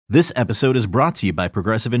This episode is brought to you by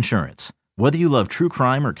Progressive Insurance. Whether you love true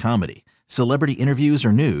crime or comedy, celebrity interviews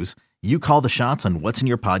or news, you call the shots on what's in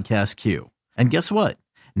your podcast queue. And guess what?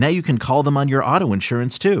 Now you can call them on your auto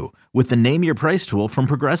insurance too with the Name Your Price tool from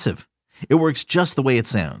Progressive. It works just the way it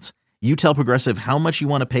sounds. You tell Progressive how much you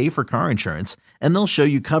want to pay for car insurance, and they'll show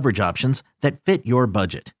you coverage options that fit your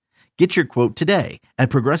budget. Get your quote today at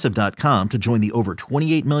Progressive.com to join the over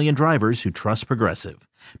 28 million drivers who trust Progressive.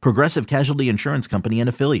 Progressive Casualty Insurance Company and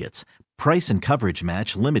Affiliates. Price and coverage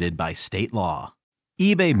match limited by state law.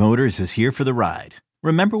 eBay Motors is here for the ride.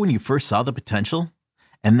 Remember when you first saw the potential?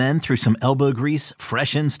 And then through some elbow grease,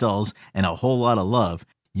 fresh installs, and a whole lot of love,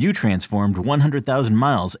 you transformed 100,000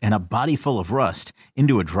 miles and a body full of rust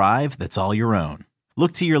into a drive that's all your own.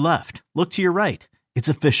 Look to your left. Look to your right. It's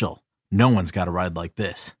official. No one's got a ride like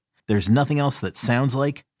this. There's nothing else that sounds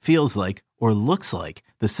like, feels like, or looks like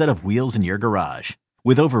the set of wheels in your garage.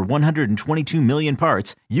 With over 122 million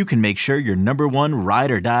parts, you can make sure your number one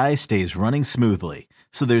ride or die stays running smoothly.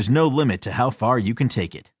 So there's no limit to how far you can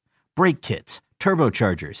take it. Brake kits,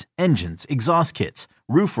 turbochargers, engines, exhaust kits,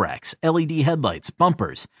 roof racks, LED headlights,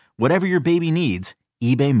 bumpers, whatever your baby needs,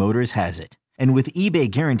 eBay Motors has it. And with eBay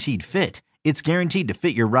Guaranteed Fit, it's guaranteed to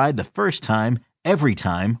fit your ride the first time, every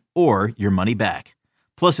time, or your money back.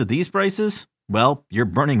 Plus, at these prices, well, you're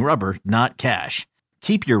burning rubber, not cash.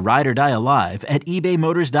 Keep your ride or die alive at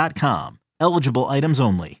ebaymotors.com. Eligible items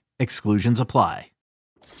only. Exclusions apply.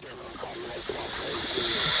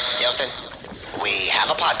 Houston, we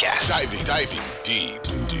have a podcast. Diving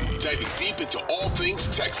deep into all things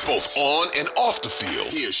Texas, both on and off the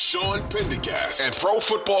field. Here's Sean Pendergast and Pro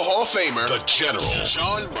Football Hall of Famer, the General,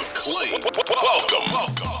 John McClain. Welcome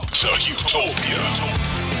to Houtopia.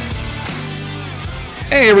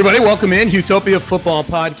 Hey everybody, welcome in Houtopia Football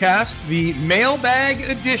Podcast, the mailbag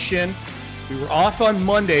edition. We were off on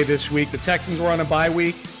Monday this week. The Texans were on a bye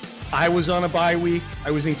week. I was on a bye week.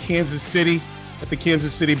 I was in Kansas City at the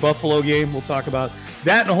Kansas City Buffalo game. We'll talk about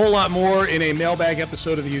that and a whole lot more in a mailbag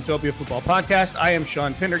episode of the Houtopia Football Podcast. I am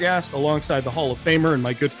Sean Pendergast alongside the Hall of Famer and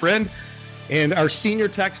my good friend and our senior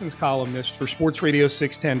Texans columnist for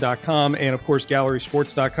sportsradio610.com and of course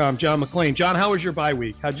gallerysports.com, John McClain. John, how was your bye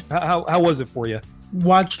week? How was it for you?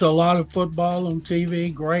 Watched a lot of football on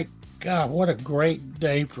TV. Great. God, what a great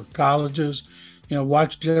day for colleges. You know,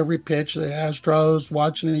 watched every pitch of the Astros,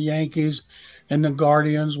 watching the Yankees and the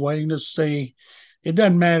Guardians, waiting to see. It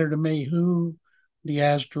doesn't matter to me who the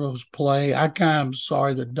Astros play. I kind of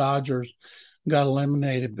sorry the Dodgers got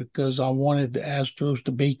eliminated because I wanted the Astros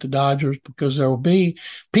to beat the Dodgers because there will be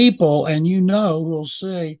people, and you know, we'll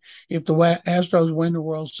see if the Astros win the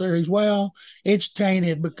World Series. Well, it's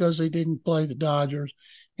tainted because they didn't play the Dodgers.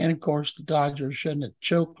 And, of course, the Dodgers shouldn't have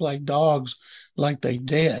choked like dogs like they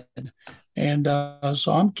did. And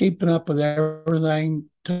so I'm keeping up with everything.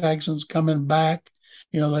 Texans coming back.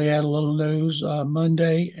 You know, they had a little news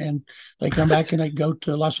Monday, and they come back and they go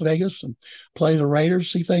to Las Vegas and play the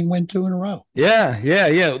Raiders, see if they can win 2 in a row. Yeah.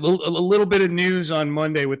 A little bit of news on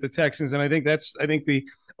Monday with the Texans, and I think the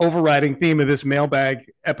overriding theme of this mailbag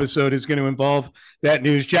episode is going to involve that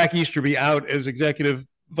news. Jack Easterby out as Executive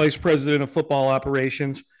Vice President of Football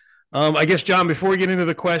Operations. I guess, John, before we get into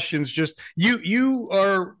the questions, just you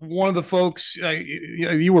are one of the folks,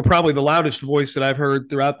 you were probably the loudest voice that I've heard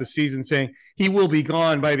throughout the season saying he will be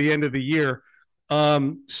gone by the end of the year.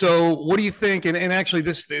 So what do you think? And actually,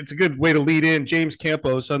 it's a good way to lead in. James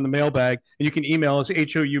Campos on the mailbag, and you can email us,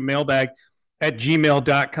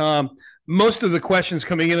 houmailbag@gmail.com. Most of the questions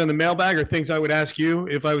coming in on the mailbag are things I would ask you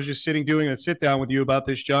if I was just doing a sit down with you about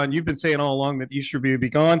this, John. You've been saying all along that Easterby would be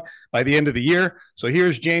gone by the end of the year. So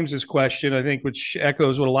here's James's question, I think, which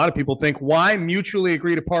echoes what a lot of people think. Why mutually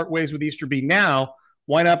agree to part ways with Easterby now?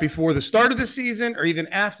 Why not before the start of the season or even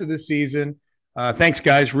after the season? Thanks,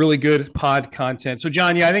 guys. Really good pod content. So,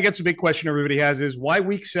 John, I think that's a big question everybody has is why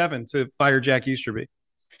week 7 to fire Jack Easterby?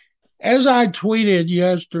 As I tweeted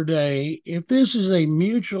yesterday, if this is a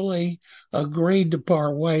mutually agreed to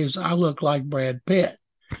part ways, I look like Brad Pitt.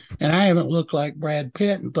 And I haven't looked like Brad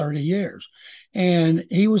Pitt in 30 years. And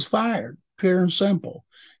he was fired, pure and simple.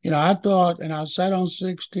 You know, I thought, and I sat on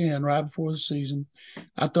 610 right before the season,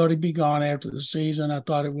 I thought he'd be gone after the season. I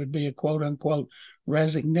thought it would be a quote-unquote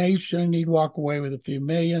resignation. He'd walk away with a few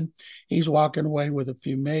million. He's walking away with a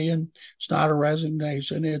few million. It's not a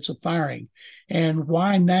resignation. It's a firing. And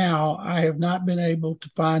why now? I have not been able to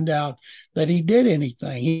find out that he did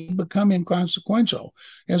anything. He become inconsequential.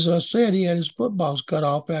 As I said, he had his footballs cut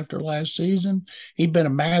off after last season. He'd been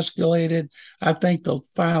emasculated. I think the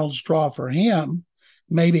final straw for him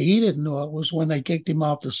maybe he didn't know it, was when they kicked him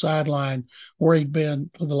off the sideline where he'd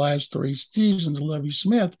been for the last 3 seasons. Lovie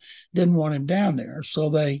Smith didn't want him down there, so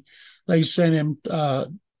they sent him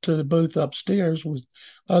to the booth upstairs with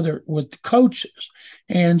the coaches.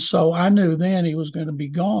 And so I knew then he was going to be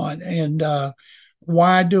gone. And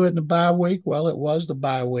why do it in the bye week? Well, it was the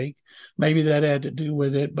bye week. Maybe that had to do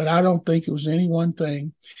with it, but I don't think it was any one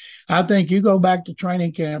thing. I think you go back to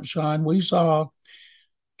training camp, Sean, we saw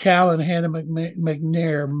Cal and Hannah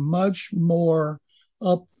McNair much more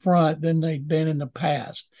up front than they'd been in the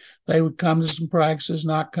past. They would come to some practices,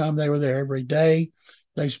 not come. They were there every day.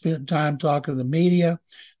 They spent time talking to the media.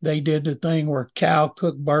 They did the thing where Cal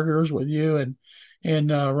cooked burgers with you and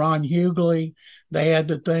Ron Hughley. They had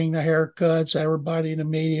the thing, the haircuts. Everybody in the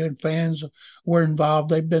media and fans were involved.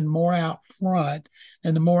 They've been more out front,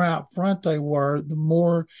 and the more out front they were, the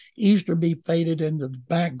more Easterby faded into the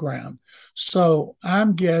background. So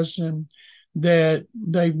I'm guessing that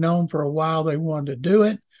they've known for a while they wanted to do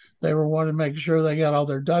it. They were wanting to make sure they got all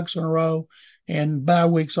their ducks in a row. And bye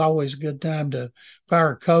week's always a good time to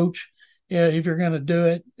fire a coach if you're going to do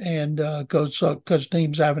it, and because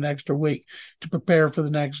teams have an extra week to prepare for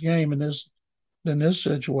the next game. In this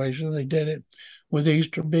situation, they did it with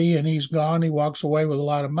Easterby, and he's gone. He walks away with a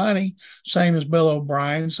lot of money, same as Bill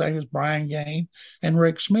O'Brien, same as Brian Gaine, and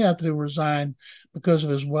Rick Smith, who resigned because of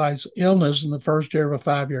his wife's illness in the first year of a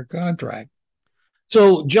 5-year contract.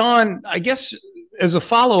 So, John, I guess as a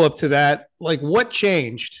follow-up to that, like, what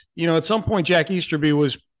changed? At some point, Jack Easterby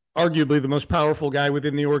was arguably the most powerful guy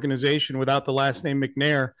within the organization without the last name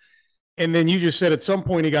McNair. And then you just said at some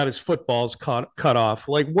point he got his footballs cut off.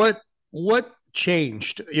 Like, what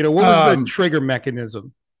changed? What was the trigger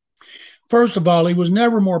mechanism? First of all, he was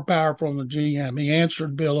never more powerful than the GM. He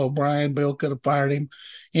answered Bill O'Brien. Bill could have fired him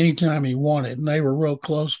anytime he wanted, and they were real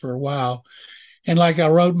close for a while. And like I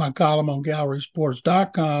wrote in my column on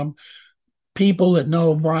gallerysports.com, people that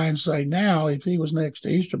know O'Brien say now, if he was next to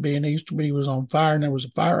Easterby and Easterby was on fire and there was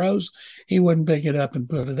a fire hose, he wouldn't pick it up and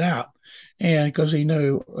put it out. And because he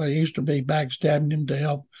knew Easterby backstabbed him to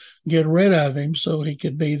help get rid of him so he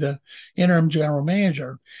could be the interim general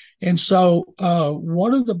manager. And so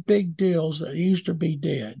one of the big deals that Easterby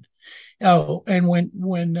did, and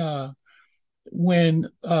when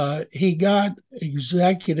he got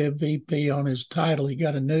executive VP on his title, he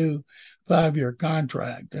got a new 5-year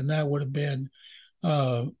contract, and that would have been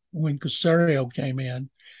when Caserio came in.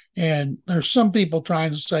 And there's some people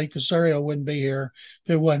trying to say Caserio wouldn't be here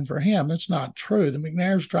if it wasn't for him. That's not true. The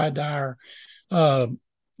McNairs tried to hire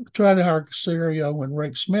Caserio when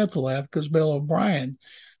Rick Smith left because Bill O'Brien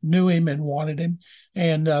knew him and wanted him,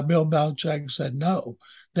 and Bill Belichick said no.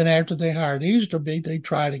 Then after they hired Easterby, they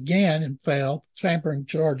tried again and failed. Tampering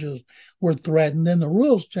charges were threatened. Then the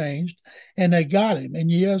rules changed, and they got him. And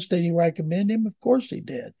yes, did he recommend him? Of course he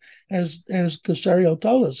did. As Caserio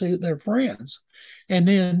told us, they're friends. And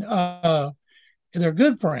then they're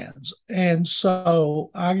good friends. And so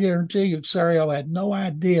I guarantee you, Caserio had no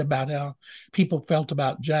idea about how people felt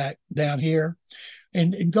about Jack down here.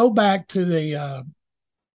 And go back to the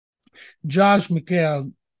Josh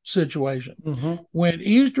McCown situation. Mm-hmm. When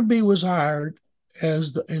Easterby was hired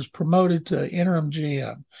as promoted to interim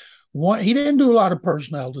GM, he didn't do a lot of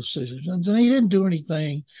personnel decisions, and he didn't do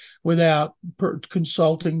anything without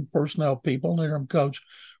consulting personnel people, interim coach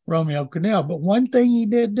Romeo Cannell. But one thing he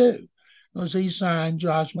did do was he signed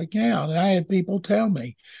Josh McCown, and I had people tell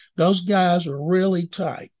me those guys are really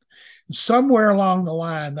tight. And somewhere along the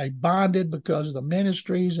line, they bonded because of the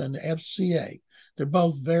ministries and the FCA. They're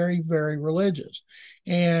both very, very religious.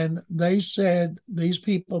 And they said, these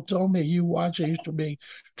people told me, you watch Easterby,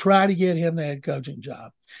 try to get him the head coaching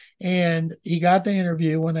job. And he got the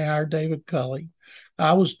interview when they hired David Culley.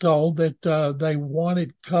 I was told that they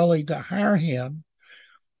wanted Culley to hire him,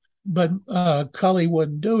 but Culley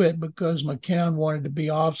wouldn't do it because McCown wanted to be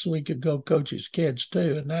off so he could go coach his kids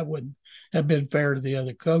too. And that wouldn't have been fair to the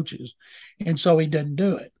other coaches. And so he didn't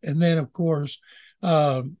do it. And then, of course,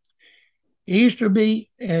 Easterby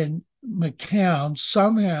and McCown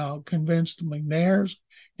somehow convinced the McNairs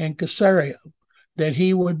and Caserio that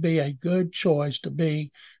he would be a good choice to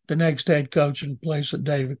be the next head coach in place of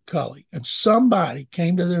David Culley. And somebody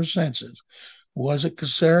came to their senses. Was it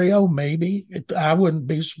Caserio? Maybe. I wouldn't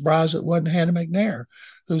be surprised it wasn't Hannah McNair,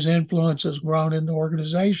 whose influence has grown in the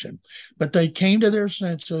organization. But they came to their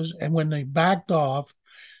senses, and when they backed off,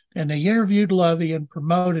 and they interviewed Lovey and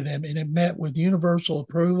promoted him, and it met with universal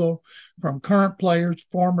approval from current players,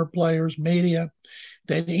 former players, media,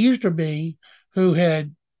 that Easterby, who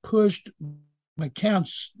had pushed McCown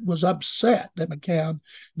was upset that McCown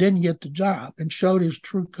didn't get the job and showed his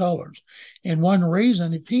true colors. And one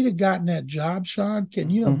reason, if he'd have gotten that job, Sean, can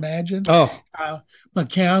you imagine how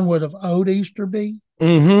McCown would have owed Easterby?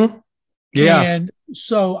 Mm-hmm. Yeah. And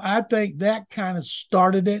so I think that kind of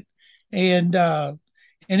started it. And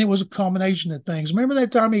it was a combination of things. Remember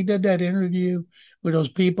that time he did that interview with those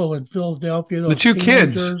people in Philadelphia, those the two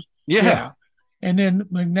teenagers? kids. Yeah. And then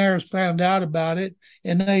McNair's found out about it,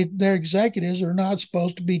 and their executives are not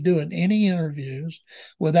supposed to be doing any interviews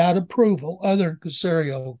without approval, other than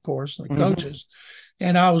Caserio, of course, the coaches.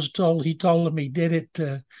 And I was told, he told them he did it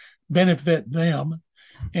to benefit them,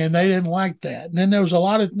 and they didn't like that. And then there was a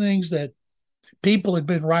lot of things that people had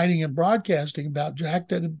been writing and broadcasting about Jack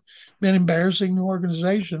that had been embarrassing the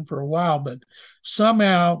organization for a while, but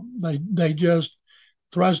somehow they just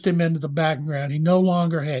thrust him into the background. He no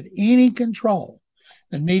longer had any control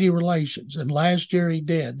in media relations. And last year he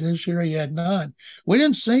did. This year he had none. We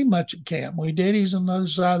didn't see much at camp. We did. He's on the other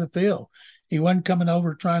side of the field. He wasn't coming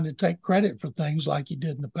over trying to take credit for things like he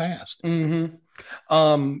did in the past.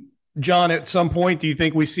 John, at some point, do you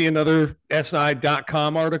think we see another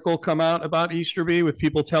SI.com article come out about Easterby with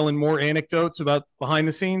people telling more anecdotes about behind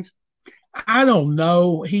the scenes? I don't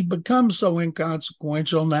know. He becomes so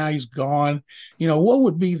inconsequential. Now he's gone. What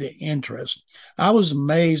would be the interest? I was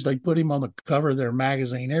amazed they put him on the cover of their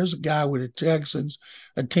magazine. There's a guy with the Texans,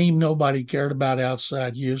 a team nobody cared about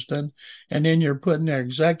outside Houston, and then you're putting their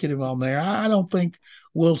executive on there. I don't think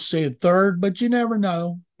we'll see a third, but you never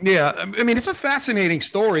know. Yeah, I mean, it's a fascinating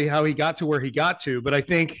story how he got to where he got to, but I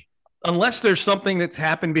think unless there's something that's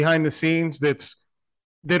happened behind the scenes that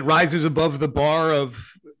rises above the bar of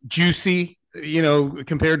juicy,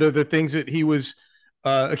 compared to the things that he was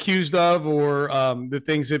accused of, or the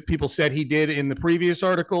things that people said he did in the previous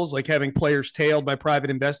articles, like having players tailed by private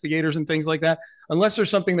investigators and things like that. Unless there's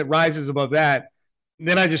something that rises above that,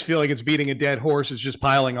 then I just feel like it's beating a dead horse. It's just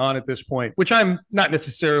piling on at this point, which I'm not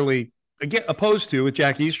necessarily opposed to with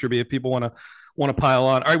Jack Easterby if people want to pile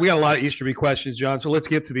on. All right, we got a lot of Easterby questions, John, so let's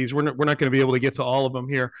get to these. We're not going to be able to get to all of them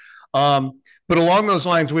here. But along those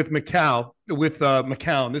lines with McCown,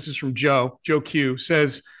 this is from Joe Q,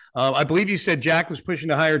 says, I believe you said Jack was pushing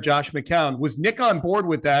to hire Josh McCown. Was Nick on board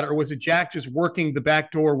with that, or was it Jack just working the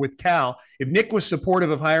back door with Cal? If Nick was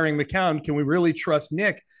supportive of hiring McCown, can we really trust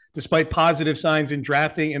Nick despite positive signs in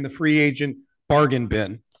drafting and the free agent bargain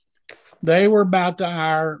bin? They were about to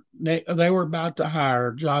hire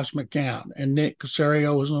Josh McCown, and Nick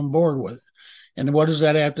Caserio was on board with it. And what does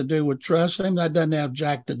that have to do with trust him? That doesn't have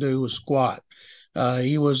jack to do with squat.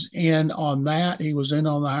 He was in on that. He was in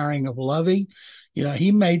on the hiring of Lovey.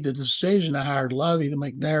 He made the decision to hire Lovey. The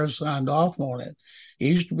McNair signed off on it.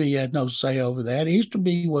 Easterby had no say over that.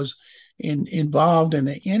 Easterby was involved in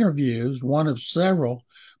the interviews, one of several,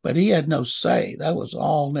 but he had no say. That was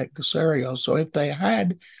all Nick Caserio. So if they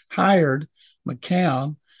had hired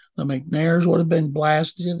McCown, the McNairs would have been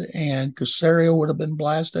blasted, and Caserio would have been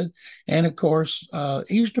blasted. And, of course,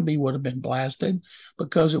 Easterby would have been blasted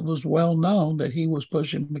because it was well known that he was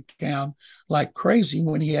pushing McCown like crazy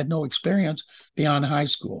when he had no experience beyond high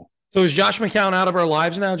school. So is Josh McCown out of our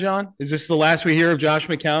lives now, John? Is this the last we hear of Josh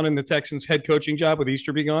McCown and the Texans head coaching job with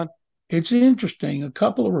Easterby gone? It's interesting. A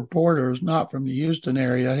couple of reporters, not from the Houston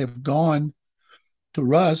area, have gone to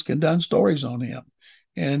Rusk and done stories on him.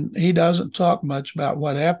 And he doesn't talk much about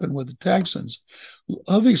what happened with the Texans.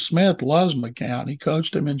 Lovie Smith loves McCown. He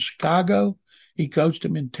coached him in Chicago. He coached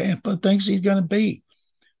him in Tampa. Thinks he's going to be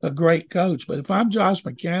a great coach. But if I'm Josh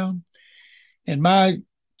McCown and my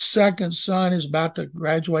second son is about to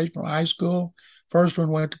graduate from high school, first one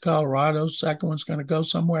went to Colorado, second one's going to go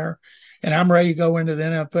somewhere, and I'm ready to go into the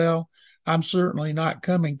NFL, I'm certainly not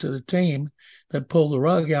coming to the team that pulled the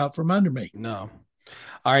rug out from under me. No.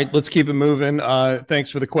 All right, let's keep it moving.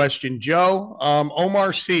 Thanks for the question, Joe.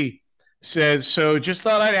 Omar C says, so just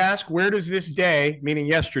thought I'd ask, where does this day, meaning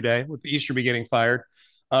yesterday, with the Easterby getting fired,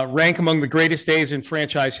 rank among the greatest days in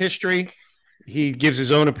franchise history? He gives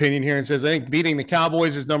his own opinion here and says, I think beating the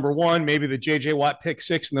Cowboys is number one. Maybe the J.J. Watt pick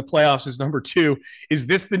six in the playoffs is number two. Is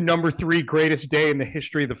this the number three greatest day in the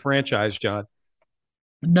history of the franchise, John?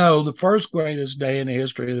 No, the first greatest day in the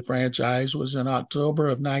history of the franchise was in October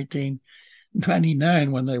of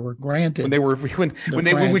 1999 when they were granted.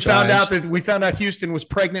 When we found out Houston was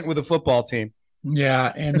pregnant with a football team.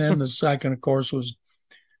 Yeah, and then the second, of course, was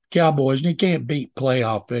Cowboys, and you can't beat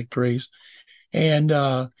playoff victories. And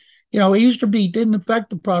Easterby didn't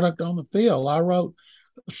affect the product on the field. I wrote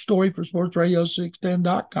a story for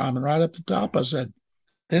sportsradio610.com, and right up the top I said,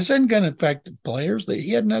 this isn't going to affect the players.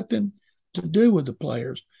 He had nothing to do with the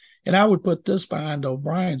players. And I would put this behind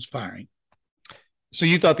O'Brien's firing. So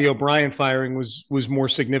you thought the O'Brien firing was more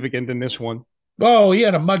significant than this one? Oh, he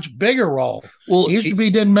had a much bigger role. Well, Easterby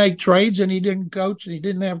didn't make trades, and he didn't coach, and he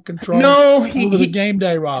didn't have control over the game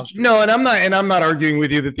day roster. No, and I'm not arguing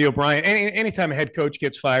with you that the O'Brien. Anytime a head coach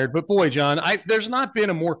gets fired, but boy, John, there's not been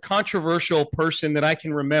a more controversial person that I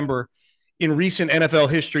can remember in recent NFL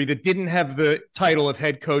history that didn't have the title of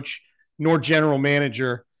head coach nor general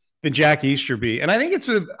manager than Jack Easterby. And I think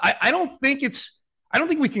I don't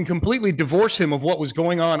think we can completely divorce him of what was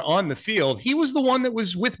going on the field. He was the one that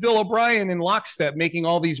was with Bill O'Brien in lockstep, making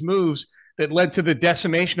all these moves that led to the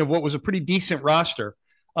decimation of what was a pretty decent roster.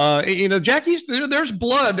 Jack Easterby, there's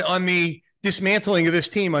blood on the dismantling of this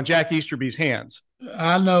team on Jack Easterby's hands.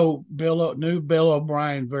 I knew Bill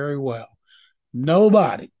O'Brien very well.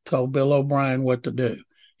 Nobody told Bill O'Brien what to do.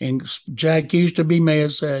 And Jack Easterby may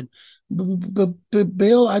have said, but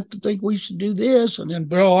Bill, I think we should do this. And then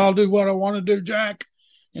Bill, I'll do what I want to do, Jack.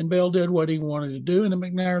 And Bill did what he wanted to do, and then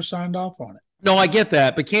McNair signed off on it. No, I get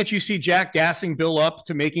that. But can't you see Jack gassing Bill up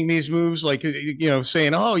to making these moves? Like,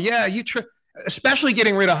 saying, oh, yeah, especially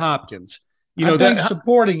getting rid of Hopkins. I think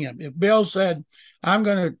supporting him. If Bill said, I'm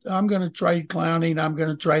gonna trade Clowney and I'm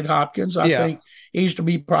gonna trade Hopkins, I think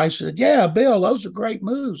Easterby probably said, yeah, Bill, those are great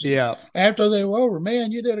moves. Yeah. After they were over,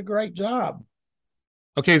 man, you did a great job.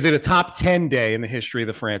 Okay, is it a top 10 day in the history of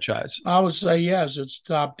the franchise? I would say yes, it's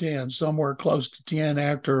top 10, somewhere close to 10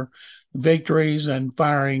 after victories and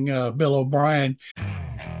firing Bill O'Brien.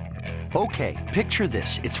 Okay, picture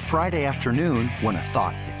this. It's Friday afternoon when a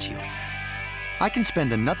thought hits you. I can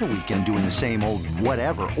spend another weekend doing the same old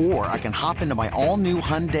whatever, or I can hop into my all-new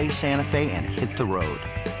Hyundai Santa Fe and hit the road.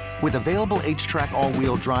 With available H-Track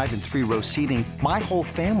all-wheel drive and 3-row seating, my whole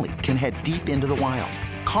family can head deep into the wild.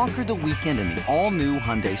 Conquer the weekend in the all-new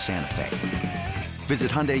Hyundai Santa Fe. Visit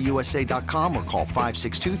HyundaiUSA.com or call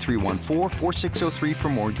 562-314-4603 for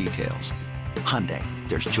more details. Hyundai,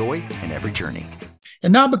 there's joy in every journey.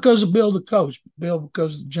 And not because of Bill the coach, Bill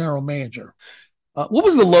because of the general manager. What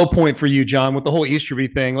was the low point for you, John, with the whole Easterby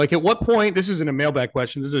thing? Like, at what point, this isn't a mailbag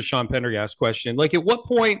question, this is a Sean Pendergast question. Like, at what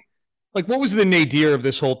point, like, what was the nadir of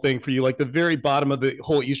this whole thing for you? Like, the very bottom of the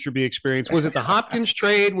whole Easterby experience? Was it the Hopkins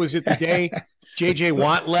trade? Was it the day J.J.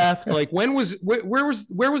 Watt left? Like, where was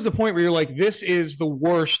the point where you're like, this is the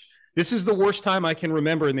worst time I can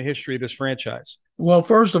remember in the history of this franchise? Well,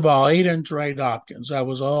 first of all, he didn't trade Hopkins. That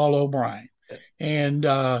was all O'Brien. And,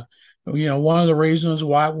 one of the reasons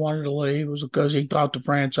Watt wanted to leave was because he thought the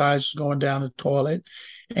franchise was going down the toilet.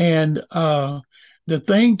 And the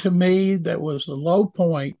thing to me that was the low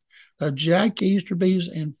point of Jack Easterby's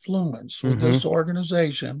influence with this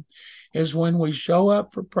organization is when we show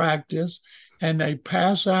up for practice and they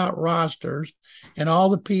pass out rosters, and all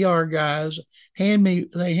the PR guys hand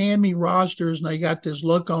me rosters, and they got this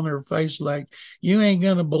look on their face like, you ain't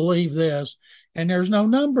going to believe this. And there's no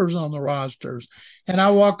numbers on the rosters. And I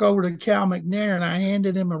walk over to Cal McNair and I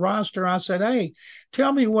handed him a roster. I said, hey,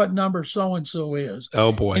 tell me what number so-and-so is.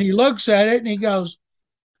 Oh, boy. And he looks at it and he goes,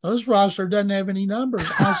 this roster doesn't have any numbers.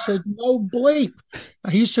 I said, no bleep.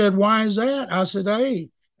 He said, why is that? I said,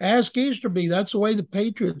 hey, ask Easterby. That's the way the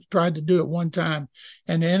Patriots tried to do it one time.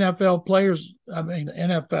 And the NFL,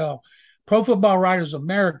 Pro Football Writers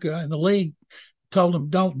America and the league told them,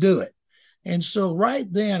 don't do it. And so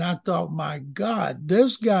right then I thought, my God,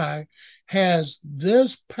 this guy has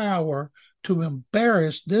this power to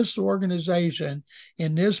embarrass this organization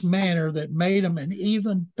in this manner that made him an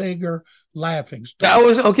even bigger laughing stock. That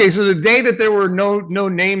was okay. So the day that there were no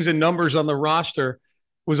names and numbers on the roster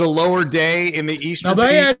was a lower day in the Eastern. No,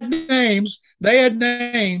 they had names.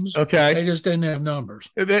 Okay. They just didn't have numbers.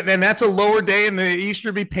 And that's a lower day in the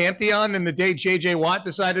Easterby pantheon than the day J.J. Watt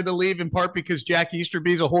decided to leave, in part because Jack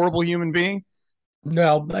Easterby's a horrible human being.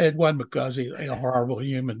 No, it wasn't because he's a horrible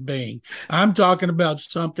human being. I'm talking about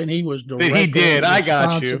something he was directly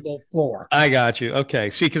responsible for. I got you.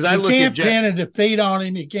 Okay. See, because you can't pin a defeat on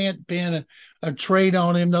him. You can't pin a trade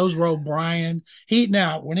on him. Those were O'Brien.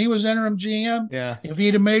 When he was interim GM, if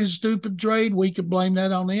he'd have made a stupid trade, we could blame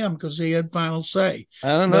that on him because he had final say. I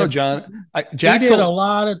don't know, John. Jack did a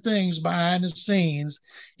lot of things behind the scenes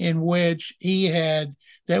in which he had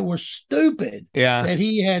that were stupid. That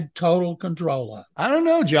he had total control of. I don't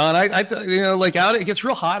know, John. It gets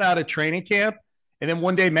real hot out of training camp, and then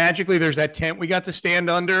one day magically there's that tent we got to stand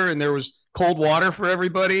under, and there was cold water for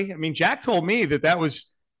everybody. I mean, Jack told me that was,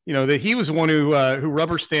 that he was the one who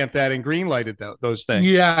rubber stamped that and green lighted those things.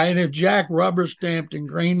 Yeah, and if Jack rubber stamped and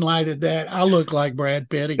green lighted that, I look like Brad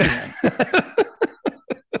Pitt again.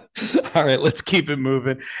 All right, let's keep it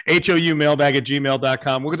moving.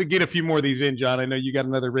 HOUmailbag@gmail.com. We're going to get a few more of these in, John. I know you got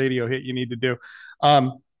another radio hit you need to do.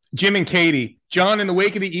 Jim and Katie. John, in the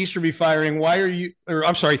wake of the Easterby firing, who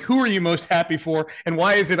are you most happy for, and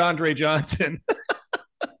why is it Andre Johnson?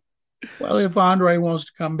 Well, if Andre wants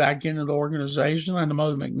to come back into the organization, I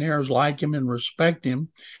know the McNairs like him and respect him,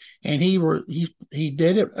 and he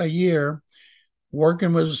did it a year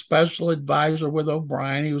working with a special advisor with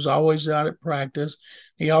O'Brien. He was always out at practice.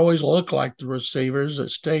 He always looked like the receivers that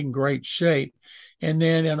stayed in great shape. And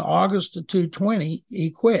then in August of 2020,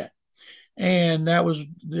 he quit. And that was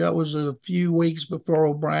a few weeks before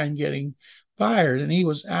O'Brien getting fired. And he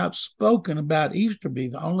was outspoken about Easterby,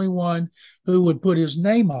 the only one who would put his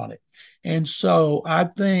name on it. And so I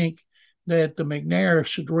think that the McNair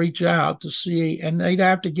should reach out to see, and they'd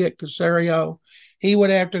have to get Caserio. He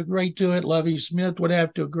would have to agree to it. Lovie Smith would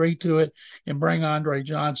have to agree to it and bring Andre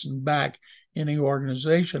Johnson back in the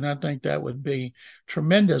organization. I think that would be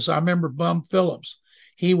tremendous. I remember Bum Phillips.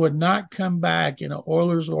 He would not come back in an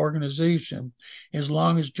Oilers organization as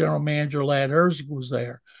long as general manager Lad Herzig was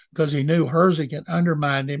there, because he knew Herzig had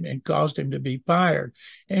undermined him and caused him to be fired.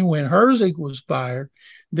 And when Herzig was fired,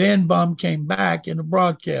 then Bum came back in the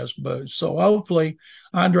broadcast booth. So hopefully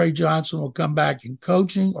Andre Johnson will come back in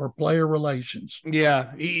coaching or player relations.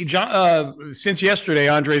 Yeah. Since yesterday,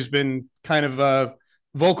 Andre's been kind of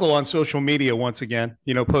vocal on social media once again,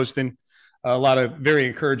 posting a lot of very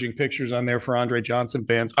encouraging pictures on there for Andre Johnson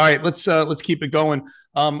fans. All right, let's keep it going.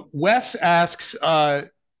 Wes asks,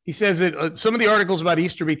 he says that some of the articles about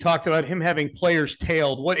Easterby talked about him having players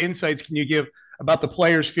tailed. What insights can you give about the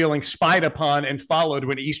players feeling spied upon and followed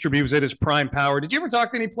when Easterby was at his prime power? Did you ever talk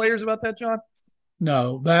to any players about that, John?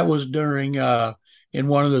 No, that was during in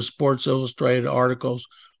one of the Sports Illustrated articles.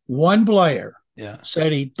 One player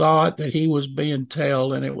said he thought that he was being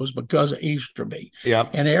tailed, and it was because of Easterby. Yeah.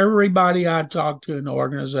 And everybody I talked to in the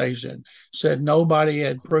organization said nobody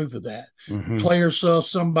had proof of that. Mm-hmm. Players saw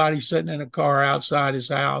somebody sitting in a car outside his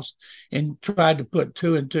house and tried to put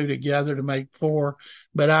two and two together to make four,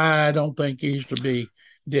 but I don't think Easterby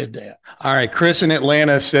did that. All right. Chris in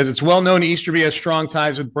Atlanta says it's well known Easterby has strong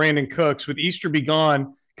ties with Brandon Cooks. With Easterby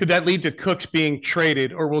gone, could that lead to Cooks being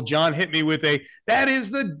traded, or will John hit me with that is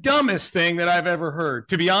the dumbest thing that I've ever heard?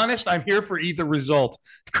 To be honest, I'm here for either result,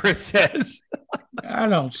 Chris says. I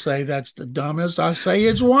don't say that's the dumbest. I say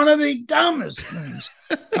it's one of the dumbest things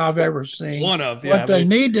I've ever seen. What they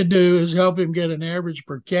need to do is help him get an average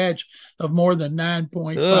per catch of more than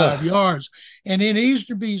 9.5 yards. And in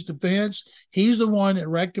Easterby's defense, he's the one that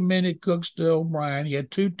recommended Cooks to O'Brien. He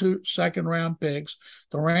had two second-round picks.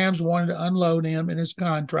 The Rams wanted to unload him in his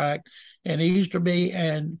contract, and Easterby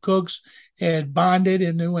and Cooks had bonded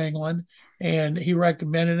in New England, and he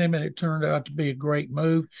recommended him, and it turned out to be a great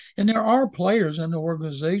move. And there are players in the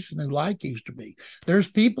organization who like Easterby. There's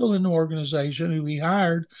people in the organization who he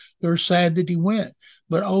hired who are sad that he went.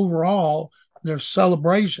 But overall, there's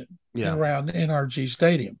celebration around NRG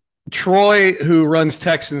Stadium. Troy, who runs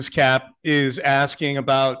Texans Cap, is asking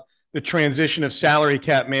about the transition of salary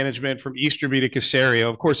cap management from Easterby to Caserio.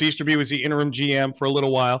 Of course, Easterby was the interim GM for a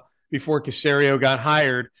little while before Caserio got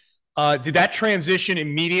hired. Did that transition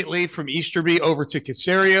immediately from Easterby over to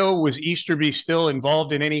Caserio? Was Easterby still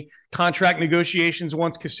involved in any contract negotiations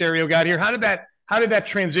once Caserio got here? How did that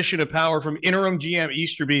transition of power from interim GM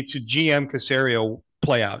Easterby to GM Caserio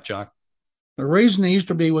play out, John? The reason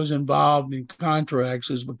Easterby was involved in contracts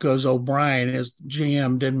is because O'Brien, as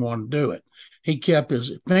GM, didn't want to do it. He kept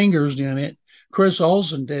his fingers in it. Chris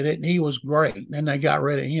Olsen did it, and he was great. And then they got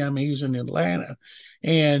rid of him. He's in Atlanta.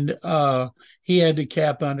 And he had the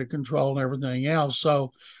cap under control and everything else.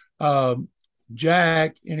 So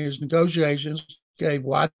Jack, in his negotiations, gave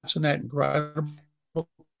Watson that incredible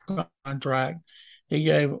contract. He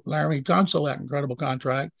gave Larry Tunsil that incredible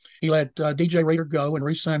contract. He let DJ Reader go and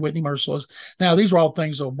re-signed Whitney Merciless. Now, these are all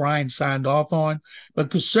things O'Brien signed off on, but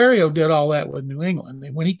Caserio did all that with New England.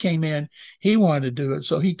 And when he came in, he wanted to do it,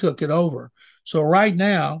 so he took it over. So right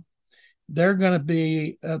now, they're going to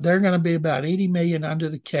be about $80 million under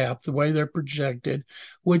the cap, the way they're projected,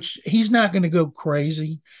 which he's not going to go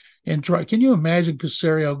crazy and try. Can you imagine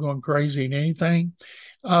Caserio going crazy in anything?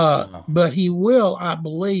 But he will, I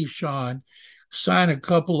believe, Sean, sign a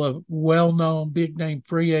couple of well-known big-name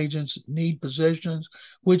free agents that need positions,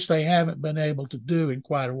 which they haven't been able to do in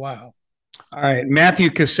quite a while. All right. Matthew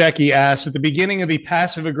Kosecki asked, at the beginning of the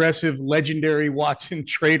passive-aggressive legendary Watson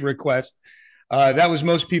trade request, that was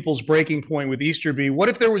most people's breaking point with Easterby. What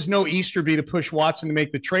if there was no Easterby to push Watson to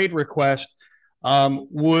make the trade request?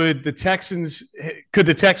 Could the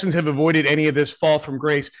Texans have avoided any of this fall from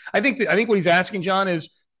grace? I think what he's asking, John, is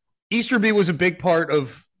Easterby was a big part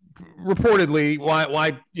of reportedly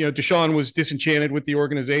why Deshaun was disenchanted with the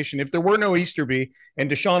organization. If there were no Easterby and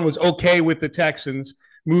Deshaun was okay with the Texans,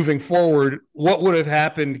 moving forward, what would have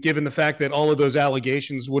happened given the fact that all of those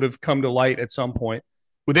allegations would have come to light at some point?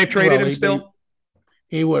 Would they have traded him still?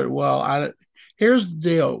 He would. Well, here's the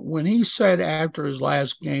deal. When he said after his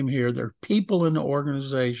last game here, there are people in the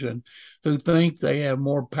organization who think they have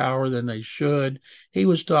more power than they should. He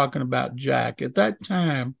was talking about Jack. At that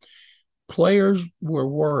time, players were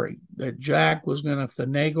worried that Jack was going to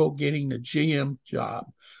finagle getting the GM job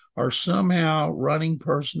or somehow running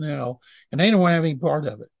personnel, and they don't want to have any part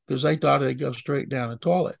of it because they thought they'd go straight down the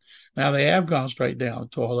toilet. Now they have gone straight down the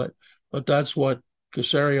toilet, but that's what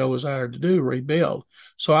Caserio was hired to do, rebuild.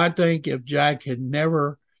 So I think if Jack had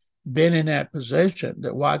never been in that position,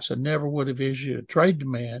 that Watson never would have issued a trade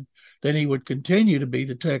demand, then he would continue to be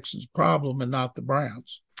the Texans' problem and not the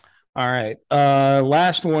Browns. All right.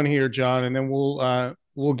 Last one here, John, and then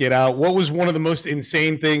we'll get out. What was one of the most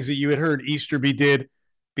insane things that you had heard Easterby did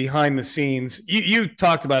behind the scenes? You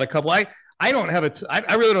talked about a couple. I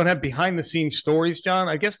really don't have behind the scenes stories, John.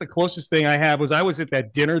 I guess the closest thing I have was I was at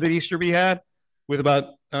that dinner that Easterby had with about,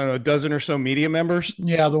 I don't know, a dozen or so media members.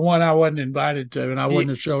 Yeah, the one I wasn't invited to, and I wouldn't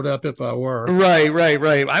have showed up if I were. Right.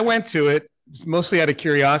 I went to it mostly out of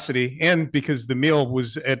curiosity and because the meal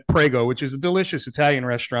was at Prego, which is a delicious Italian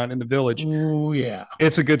restaurant in the Village. Oh, yeah.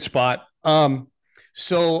 It's a good spot.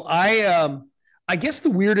 So I guess the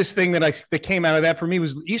weirdest thing that came out of that for me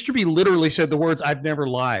was Easterby literally said the words, "I've never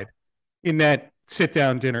lied," in that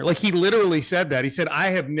sit-down dinner. Like, he literally said that. He said, "I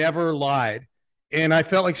have never lied." And I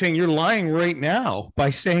felt like saying, you're lying right now by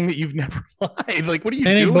saying that you've never lied. Like, what are you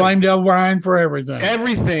doing? And he blamed O'Brien for everything.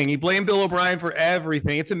 Everything. He blamed Bill O'Brien for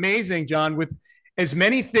everything. It's amazing, John, with as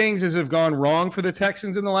many things as have gone wrong for the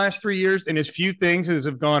Texans in the last 3 years and as few things as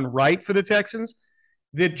have gone right for the Texans,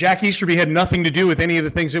 that Jack Easterby had nothing to do with any of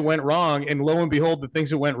the things that went wrong. And lo and behold, the things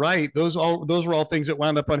that went right, those were all things that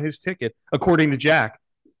wound up on his ticket, according to Jack.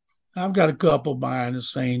 I've got a couple behind the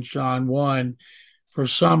scenes, John. One, for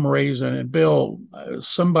some reason, and Bill,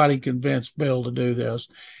 somebody convinced Bill to do this.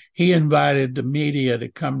 He invited the media to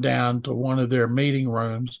come down to one of their meeting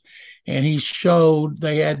rooms, and he showed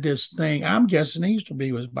they had this thing. I'm guessing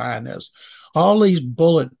Easterby was behind this. All these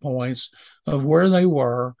bullet points of where they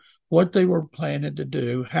were, what they were planning to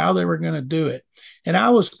do, how they were going to do it. And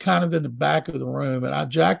I was kind of in the back of the room, and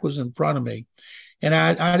Jack was in front of me. And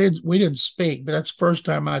we didn't speak, but that's the first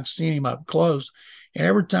time I'd seen him up close. And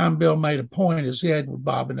every time Bill made a point, his head was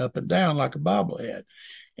bobbing up and down like a bobblehead.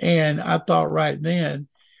 And I thought right then,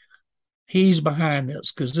 he's behind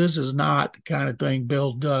this because this is not the kind of thing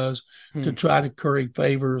Bill does to try to curry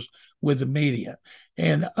favors with the media.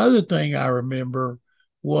 And the other thing I remember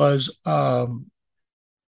was talking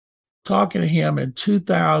to him in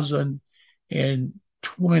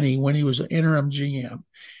 2020 when he was an interim GM.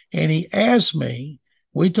 And he asked me,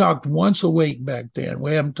 we talked once a week back then.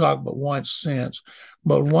 We haven't talked but once since.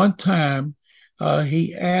 But one time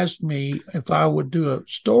he asked me if I would do a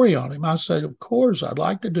story on him. I said, of course, I'd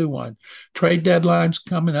like to do one. Trade deadline's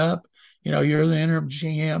coming up. You know, you're the interim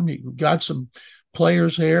GM. You've got some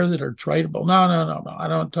players here that are tradable. No. I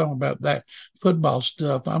don't talk about that football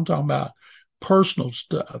stuff. I'm talking about personal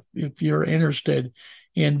stuff. If you're interested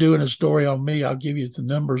in doing a story on me, I'll give you the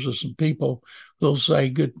numbers of some people who'll say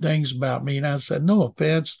good things about me. And I said, no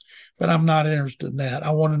offense, but I'm not interested in that.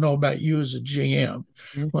 I want to know about you as a GM.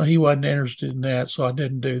 Mm-hmm. Well, he wasn't interested in that, so I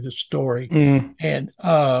didn't do the story. Mm-hmm.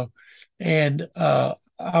 And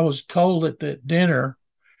I was told at that dinner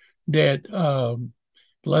that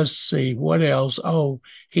let's see, what else? Oh,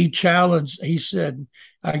 he said,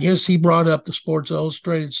 I guess he brought up the Sports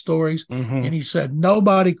Illustrated stories, and he said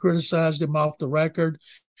nobody criticized him off the record.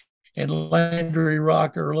 And Landry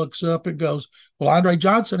Rocker looks up and goes, well, Andre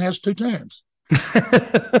Johnson has 2 times.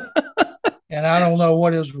 And I don't know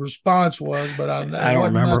what his response was, but I don't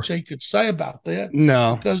remember much he could say about that.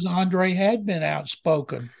 No, because Andre had been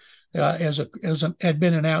outspoken had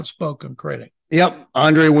been an outspoken critic. Yep,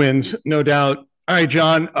 Andre wins, no doubt. All right,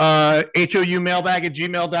 John,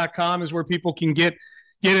 houmailbag@gmail.com is where people can get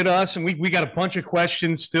at us. And we got a bunch of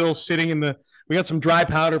questions still sitting we got some dry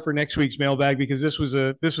powder for next week's mailbag because this was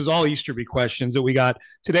all Easterby questions that we got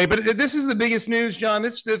today. But this is the biggest news, John.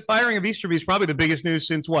 The firing of Easterby is probably the biggest news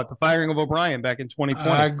since what? The firing of O'Brien back in 2020.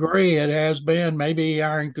 I agree. It has been. Maybe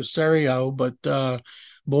hiring Caserio, but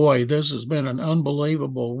boy, this has been an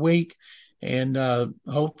unbelievable week. And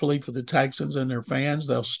hopefully for the Texans and their fans,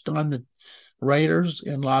 they'll stun the Raiders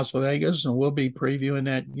in Las Vegas, and we'll be previewing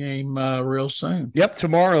that game real soon. Yep,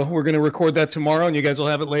 tomorrow. We're going to record that tomorrow, and you guys will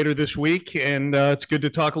have it later this week. And it's good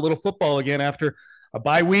to talk a little football again after a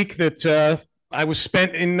bye week that I was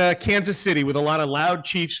spent in Kansas City with a lot of loud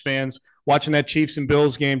Chiefs fans watching that Chiefs and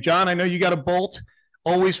Bills game. John, I know you got a bolt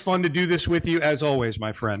Always fun to do this with you, as always,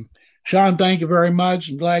 my friend. Sean, thank you very much.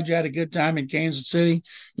 I'm glad you had a good time in Kansas City.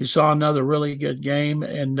 You saw another really good game,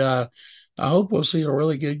 and I hope we'll see a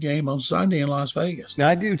really good game on Sunday in Las Vegas.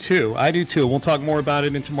 I do too. We'll talk more about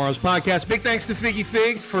it in tomorrow's podcast. Big thanks to Figgy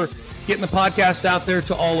Fig for getting the podcast out there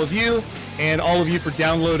to all of you, and all of you for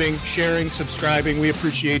downloading, sharing, subscribing. We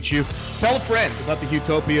appreciate you. Tell a friend about the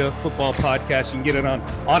Houtopia Football Podcast. You can get it on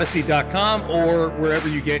Odyssey.com or wherever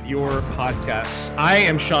you get your podcasts. I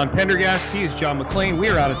am Sean Pendergast. He is John McClain. We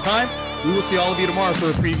are out of time. We will see all of you tomorrow for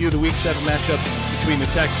a preview of the Week 7 matchup between the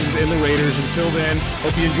Texans and the Raiders. Until then,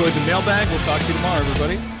 hope you enjoyed the mailbag. We'll talk to you tomorrow,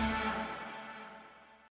 everybody.